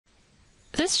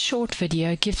This short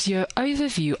video gives you an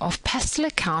overview of Pastel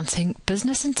Accounting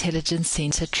Business Intelligence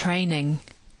Center training.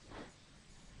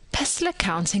 Pastel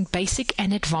Accounting Basic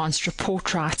and Advanced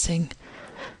Report Writing.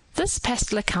 This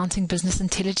Pastel Accounting Business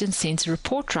Intelligence Center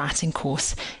report writing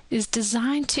course is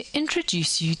designed to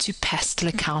introduce you to Pastel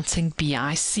Accounting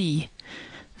BIC.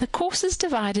 The course is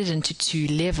divided into 2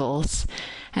 levels,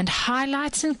 and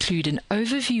highlights include an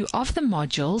overview of the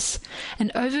modules,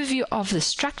 an overview of the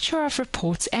structure of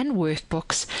reports and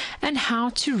workbooks, and how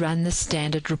to run the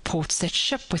standard reports that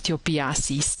ship with your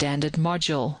BIC standard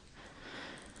module.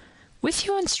 With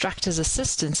your instructor's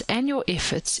assistance and your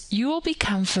efforts, you will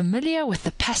become familiar with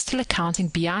the Pastel Accounting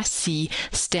BIC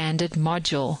standard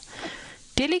module.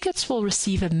 Delegates will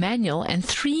receive a manual and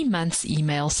 3 months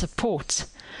email support.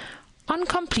 On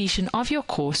completion of your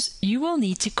course, you will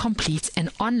need to complete an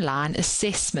online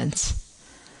assessment.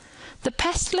 The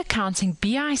Pastel Accounting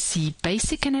BIC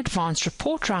Basic and Advanced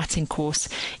Report Writing course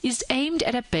is aimed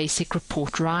at a basic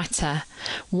report writer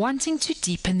wanting to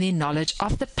deepen their knowledge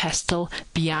of the Pastel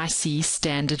BIC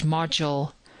standard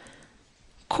module.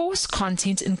 Course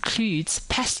content includes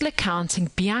Pastel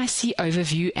Accounting BIC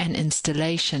overview and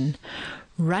installation,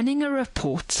 running a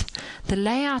report, the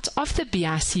layout of the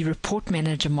BIC Report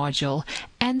Manager module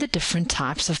and the different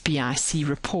types of BIC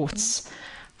reports,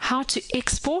 how to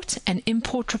export and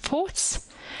import reports,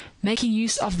 making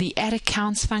use of the Add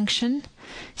Accounts function,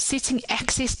 setting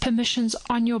access permissions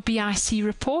on your BIC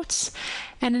reports,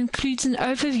 and includes an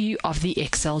overview of the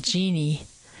Excel Genie.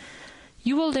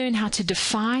 You will learn how to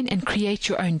define and create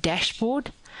your own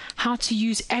dashboard, how to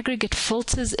use aggregate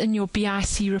filters in your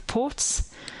BIC reports,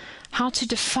 how to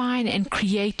define and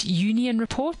create union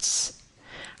reports,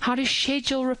 how to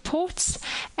schedule reports,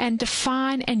 and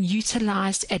define and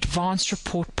utilize advanced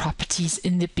report properties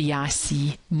in the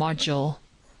BIC module.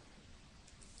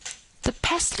 The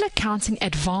Pastel Accounting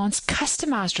Advanced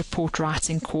Customized Report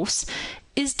Writing course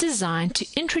is designed to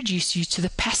introduce you to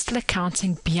the Pastel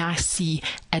Accounting BIC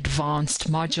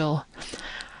Advanced module.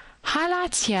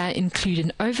 Highlights here include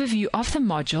an overview of the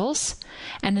modules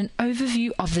and an overview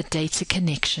of the data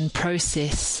connection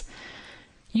process.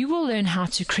 You will learn how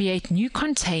to create new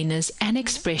containers and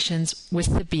expressions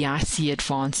with the BIC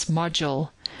Advanced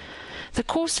module. The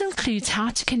course includes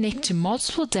how to connect to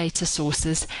multiple data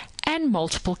sources and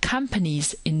multiple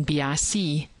companies in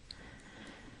BIC.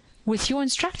 With your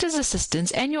instructor's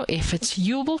assistance and your efforts,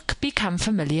 you will become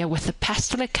familiar with the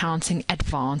Pastel Accounting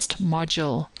Advanced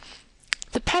module.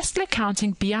 The Pastel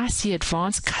Accounting BIC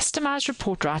Advanced Customized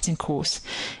Report Writing course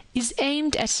is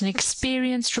aimed at an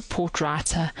experienced report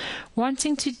writer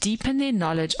wanting to deepen their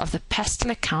knowledge of the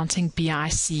Pastel Accounting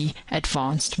BIC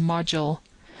Advanced module.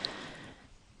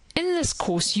 In this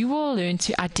course, you will learn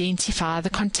to identify the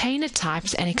container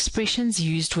types and expressions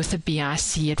used with the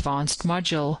BIC Advanced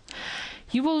module.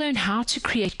 You will learn how to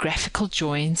create graphical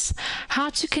joins,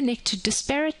 how to connect to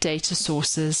disparate data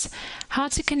sources, how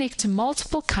to connect to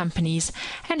multiple companies,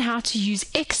 and how to use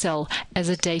Excel as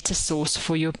a data source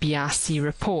for your BIC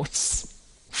reports.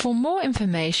 For more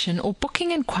information or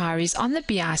booking inquiries on the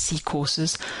BIC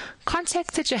courses,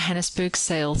 contact the Johannesburg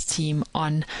sales team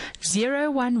on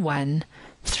 011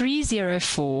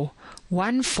 304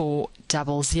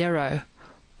 1400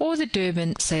 or the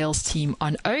Durban sales team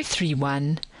on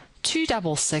 031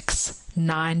 266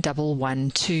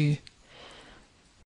 9112.